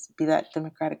parties, be that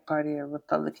Democratic Party or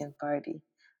Republican Party.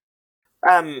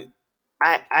 Um,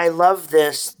 I love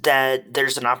this that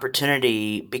there's an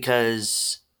opportunity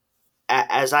because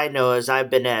as I know, as I've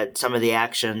been at some of the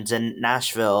actions in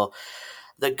Nashville,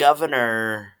 the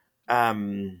governor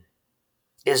um,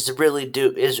 is really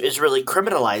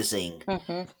criminalizing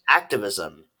Mm-hmm.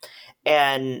 activism.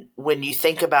 And when you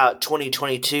think about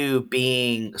 2022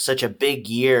 being such a big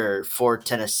year for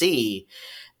Tennessee,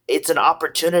 it's an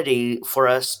opportunity for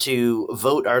us to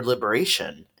vote our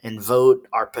liberation and vote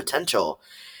our potential.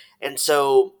 And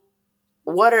so,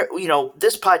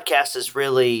 this podcast is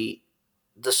really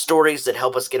the stories that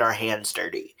help us get our hands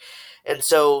dirty. And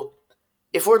so,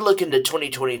 if we're looking to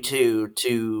 2022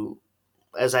 to,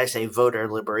 as I say, vote our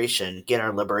liberation, get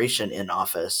our liberation in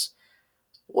office,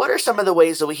 what are some of the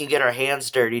ways that we can get our hands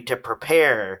dirty to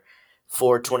prepare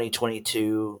for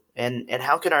 2022? And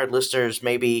how can our listeners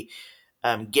maybe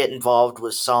get involved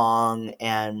with song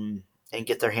and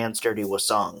get their hands dirty with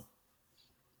song?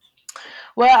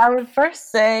 Well, I would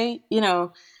first say,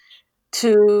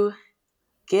 to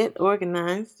get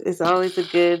organized is always a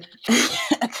good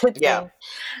a good Yeah.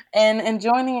 thing. And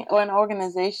joining an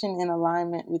organization in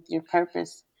alignment with your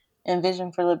purpose and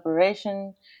vision for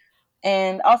liberation,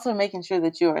 and also making sure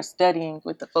that you are studying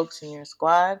with the folks in your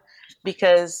squad,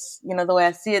 because the way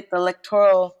I see it, the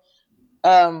electoral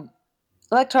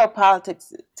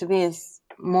politics to me is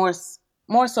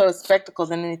more so a spectacle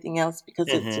than anything else because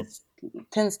it Hmm. just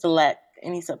tends to lack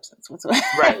any substance whatsoever.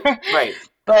 Right. Right.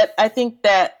 But I think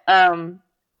that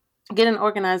getting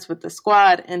organized with the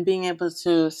squad and being able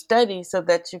to study so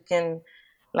that you can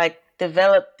like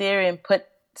develop theory and put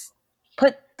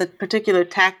the particular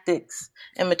tactics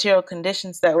and material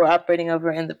conditions that we're operating over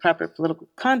in the proper political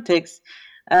context,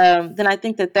 then I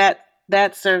think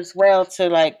that serves well to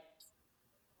like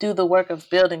do the work of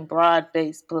building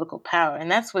broad-based political power,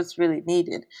 and that's what's really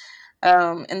needed.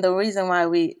 And the reason why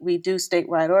we do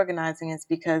statewide organizing is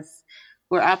because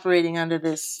we're operating under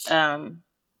this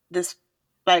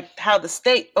like how the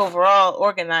state overall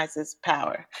organizes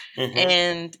power, Hmm.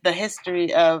 and the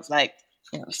history of like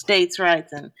states'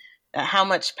 rights and how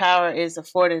much power is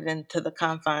afforded into the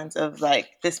confines of like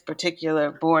this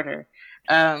particular border.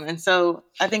 And so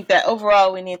I think that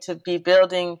overall we need to be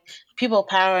building people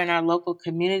power in our local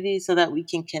communities so that we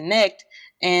can connect,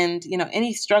 and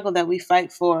any struggle that we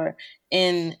fight for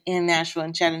in Nashville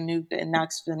and Chattanooga and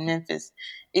Knoxville and Memphis,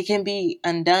 it can be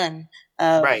undone.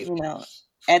 Right.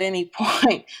 At any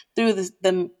point through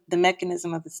the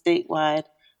mechanism of the statewide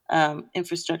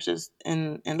infrastructures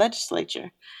and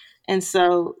legislature. And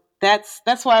so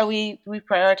that's why we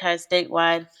prioritize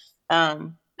statewide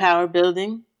power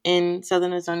building in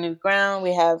Southerners on New Ground.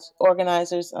 We have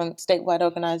organizers on statewide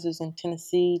organizers in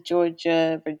Tennessee,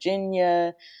 Georgia,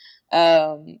 Virginia,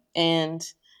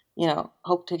 and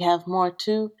hope to have more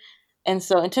too. And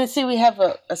so in Tennessee, we have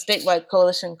a statewide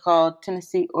coalition called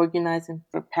Tennessee Organizing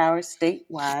for Power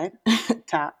Statewide,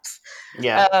 TOPS,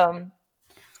 Yeah.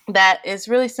 that is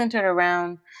really centered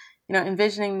around,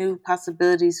 envisioning new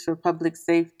possibilities for public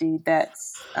safety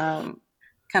that's kind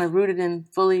of rooted in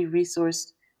fully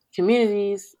resourced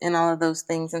communities and all of those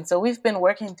things. And so we've been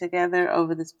working together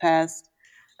over this past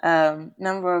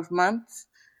number of months.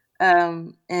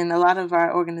 And a lot of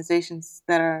our organizations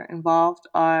that are involved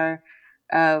are,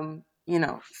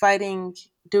 fighting,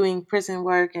 doing prison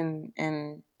work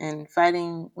and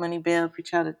fighting money bail,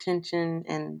 pretrial detention,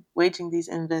 and waging these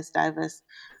invest divest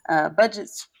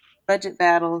budget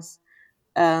battles,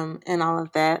 and all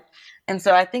of that. And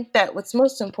so I think that what's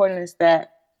most important is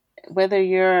that whether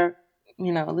you're,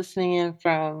 listening in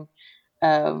from,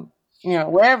 um,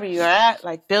 wherever you're at,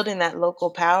 like building that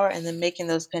local power and then making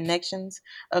those connections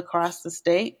across the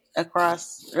state,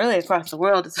 across the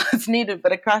world is what's needed,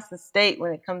 but across the state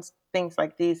when it comes to things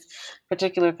like these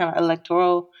particular kind of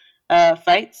electoral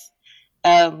fights,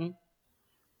 um,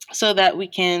 so that we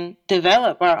can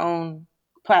develop our own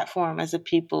platform as a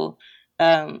people,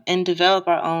 and develop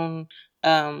our own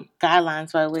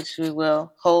guidelines by which we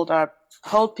will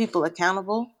hold people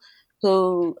accountable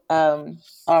who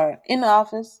are in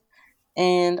office,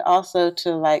 and also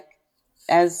to like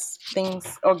as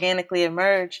things organically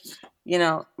emerge,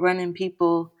 running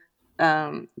people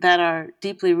that are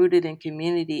deeply rooted in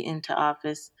community into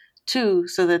office too,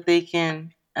 so that they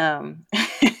can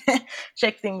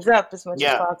shake things up as much as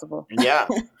Yeah. possible. Yeah.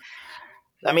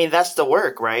 I mean, that's the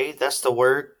work, right? That's the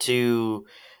work to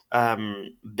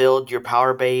build your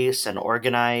power base and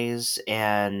organize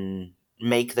and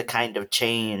make the kind of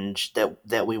change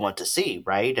that we want to see,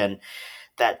 right? And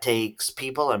that takes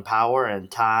people and power and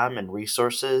time and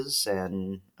resources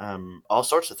and all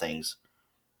sorts of things.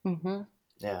 Hmm.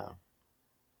 Yeah.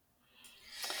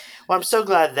 Well, I'm so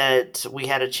glad that we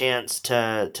had a chance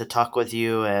to talk with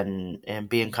you and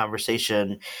be in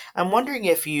conversation. I'm wondering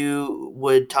if you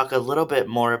would talk a little bit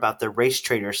more about the Race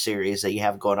Trader series that you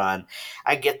have going on.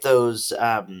 I get those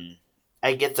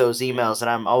I get those emails,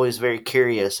 and I'm always very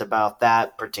curious about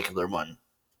that particular one.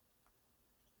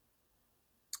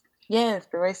 Yes,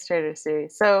 the Race Trader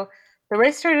series. So the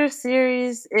Race Trader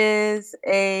series is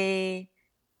a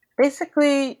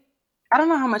basically, I don't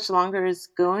know how much longer it's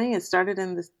going. It started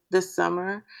in this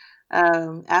summer,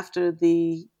 after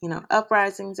the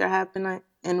uprisings are happening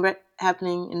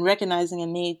and recognizing a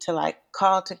need to like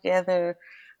call together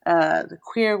the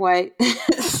queer white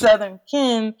Southern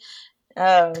kin.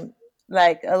 um,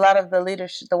 like a lot of the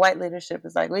leadership, the white leadership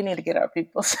is like, we need to get our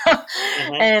people. So,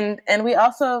 Hmm. and we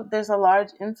also, there's a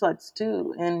large influx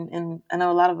too, and I know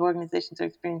a lot of organizations are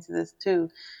experiencing this too,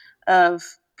 of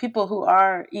people who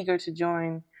are eager to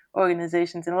join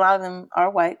organizations, and a lot of them are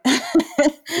white.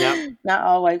 Yeah. Not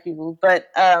all white people, but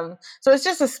so it's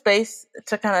just a space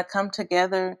to kind of come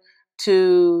together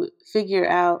to figure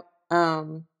out,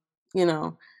 you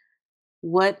know,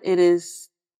 what it is,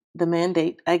 the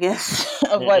mandate, I guess,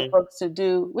 of white Hmm. folks to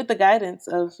do with the guidance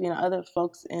of other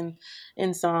folks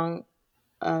in song,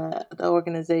 the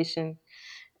organization.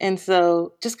 And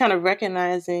so just kind of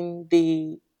recognizing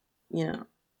you know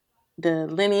the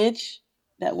lineage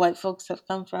that white folks have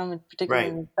come from, and particularly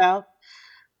Right. in the South,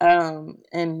 and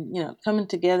coming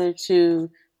together to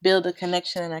build a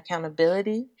connection and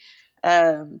accountability,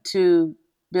 to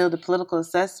build a political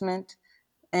assessment,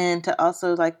 and to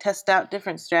also like test out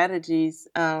different strategies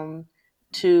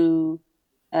to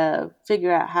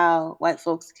figure out how white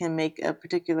folks can make a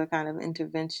particular kind of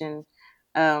intervention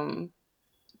um,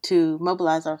 to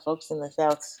mobilize our folks in the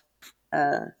South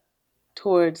uh,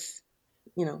 towards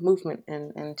movement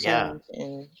and Yeah.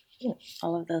 change and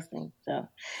all of those things. So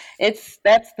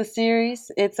that's the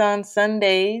series. It's on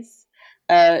Sundays.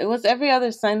 It was every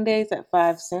other Sundays at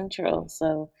 5 Central.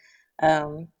 So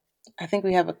um, I think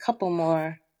we have a couple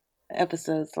more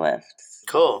episodes left.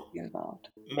 Cool. Involved.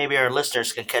 Maybe our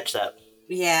listeners can catch that.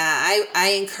 Yeah, I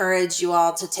encourage you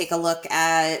all to take a look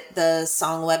at the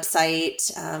song website.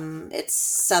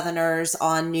 It's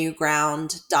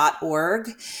southernersonnewground.org.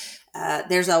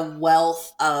 There's a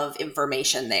wealth of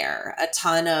information there, a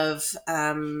ton of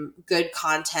good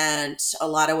content, a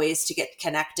lot of ways to get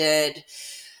connected.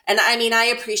 And I mean, I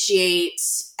appreciate,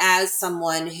 as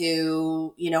someone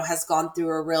who, has gone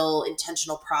through a real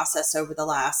intentional process over the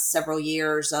last several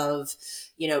years of,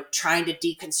 trying to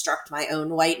deconstruct my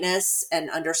own whiteness and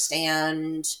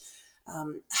understand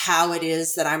how it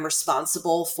is that I'm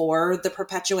responsible for the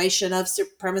perpetuation of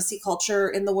supremacy culture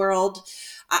in the world.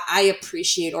 I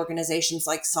appreciate organizations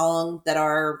like Song that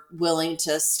are willing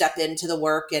to step into the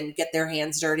work and get their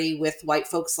hands dirty with white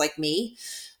folks like me,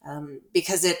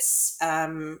 because it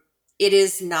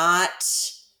is not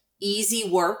easy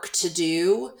work to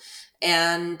do.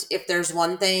 And if there's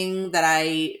one thing that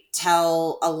I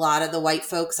tell a lot of the white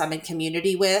folks I'm in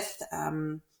community with,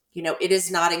 it is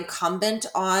not incumbent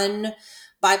on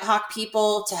BIPOC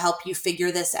people to help you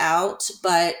figure this out.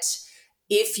 But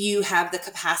if you have the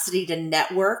capacity to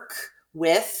network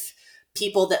with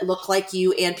people that look like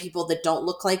you and people that don't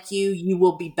look like you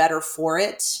will be better for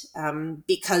it,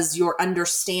 because your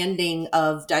understanding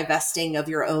of divesting of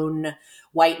your own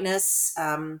whiteness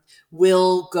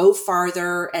will go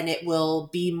farther, and it will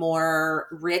be more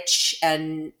rich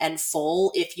and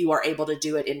full if you are able to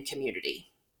do it in community.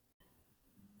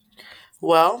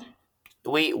 Well,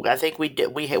 I think we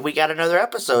did. We got another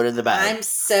episode in the bag. I'm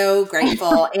so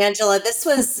grateful, Angela.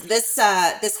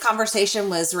 This conversation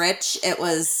was rich. It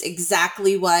was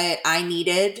exactly what I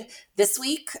needed this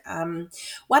week.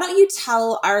 Why don't you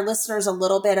tell our listeners a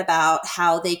little bit about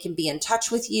how they can be in touch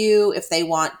with you if they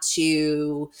want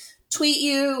to tweet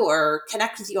you or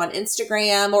connect with you on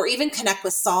Instagram, or even connect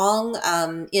with Song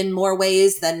in more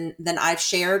ways than I've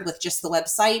shared with just the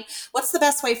website? What's the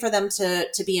best way for them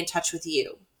to be in touch with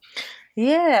you?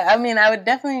 Yeah, I mean, I would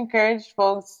definitely encourage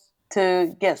folks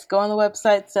to go on the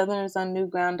website,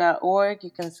 southernersonnewground.org.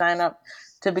 You can sign up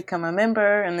to become a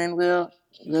member, and then we'll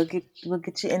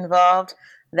get you involved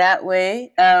that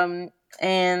way. And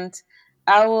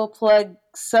I will plug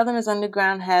Southerners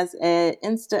Underground has an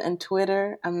Insta and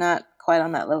Twitter. I'm not quite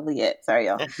on that level yet. Sorry,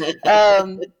 y'all.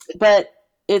 But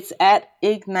it's at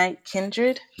Ignite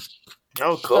Kindred.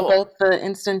 Oh, cool. For both the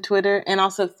Insta and Twitter, and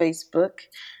also Facebook.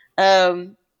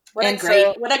 What a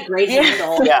great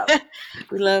handle. Yeah.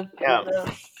 we love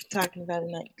talking about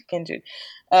Ignite Kindred.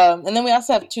 And then we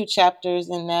also have 2 chapters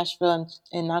in Nashville and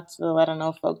in Knoxville. I don't know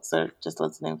if folks are just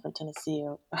listening from Tennessee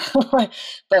or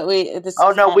but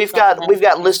we've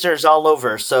got listeners all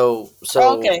over. So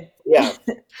okay. Yeah.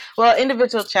 Well,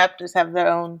 individual chapters have their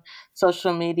own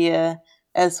social media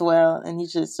as well, and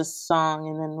usually it's just Song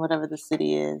and then whatever the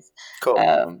city is.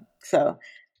 Cool. So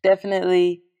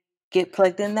definitely get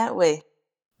plugged in that way.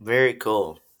 Very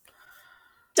cool.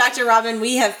 Dr. Robin,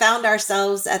 we have found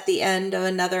ourselves at the end of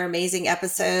another amazing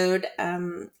episode.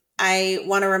 I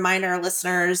want to remind our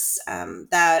listeners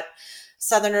that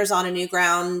Southerners on a New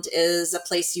Ground is a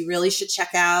place you really should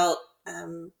check out.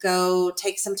 Go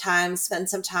take some time, spend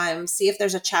some time, see if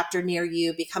there's a chapter near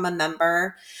you, become a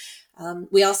member.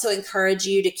 We also encourage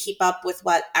you to keep up with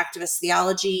what Activist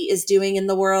Theology is doing in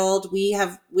the world. We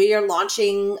are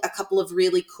launching a couple of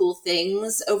really cool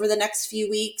things over the next few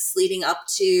weeks leading up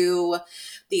to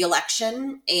the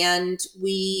election, and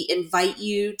we invite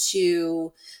you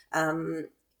to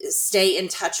stay in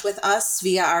touch with us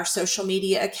via our social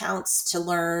media accounts to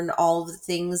learn all the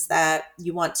things that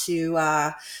you want to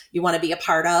be a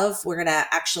part of. We're going to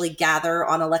actually gather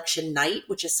on election night,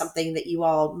 which is something that you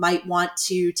all might want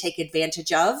to take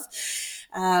advantage of.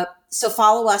 So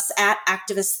follow us at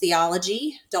Activist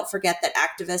Theology. Don't forget that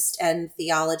activist and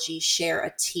theology share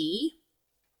a T.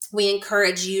 We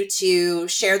encourage you to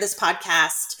share this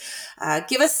podcast.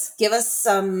 Give us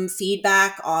some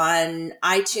feedback on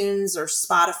iTunes or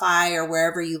Spotify or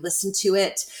wherever you listen to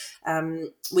it.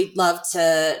 We'd love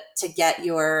to get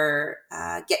your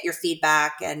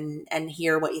feedback and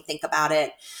hear what you think about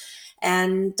it.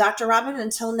 And Dr. Robin,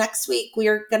 until next week,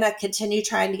 we're going to continue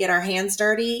trying to get our hands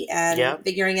dirty and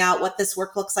figuring out what this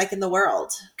work looks like in the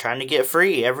world. Trying to get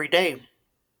free every day.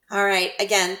 All right.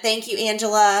 Again, thank you,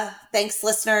 Angela. Thanks,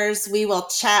 listeners. We will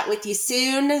chat with you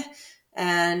soon.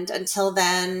 And until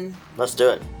then, let's do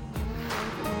it.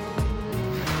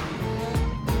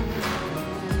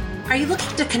 Are you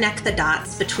looking to connect the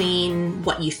dots between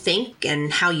what you think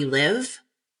and how you live?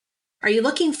 Are you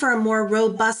looking for a more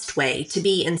robust way to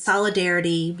be in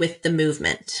solidarity with the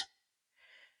movement?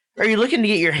 Are you looking to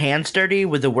get your hands dirty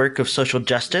with the work of social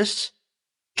justice?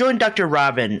 Join Dr.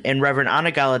 Robin and Reverend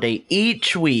Anna Galladay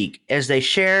each week as they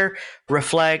share,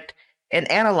 reflect, and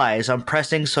analyze on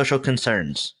pressing social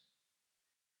concerns.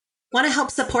 Want to help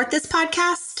support this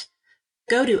podcast?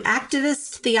 Go to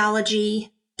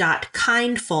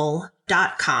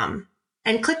activisttheology.kindful.com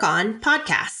and click on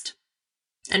podcast.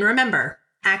 And remember,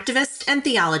 activist and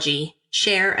theology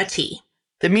share a T.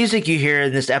 The music you hear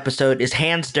in this episode is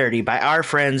Hands Dirty by our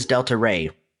friends Delta Ray.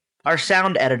 Our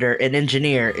sound editor and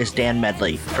engineer is Dan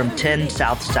Medley from 10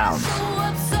 South Sounds. So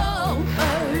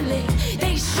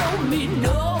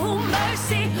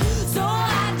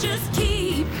I just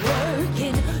keep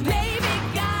working. Maybe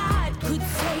God could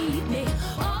save me.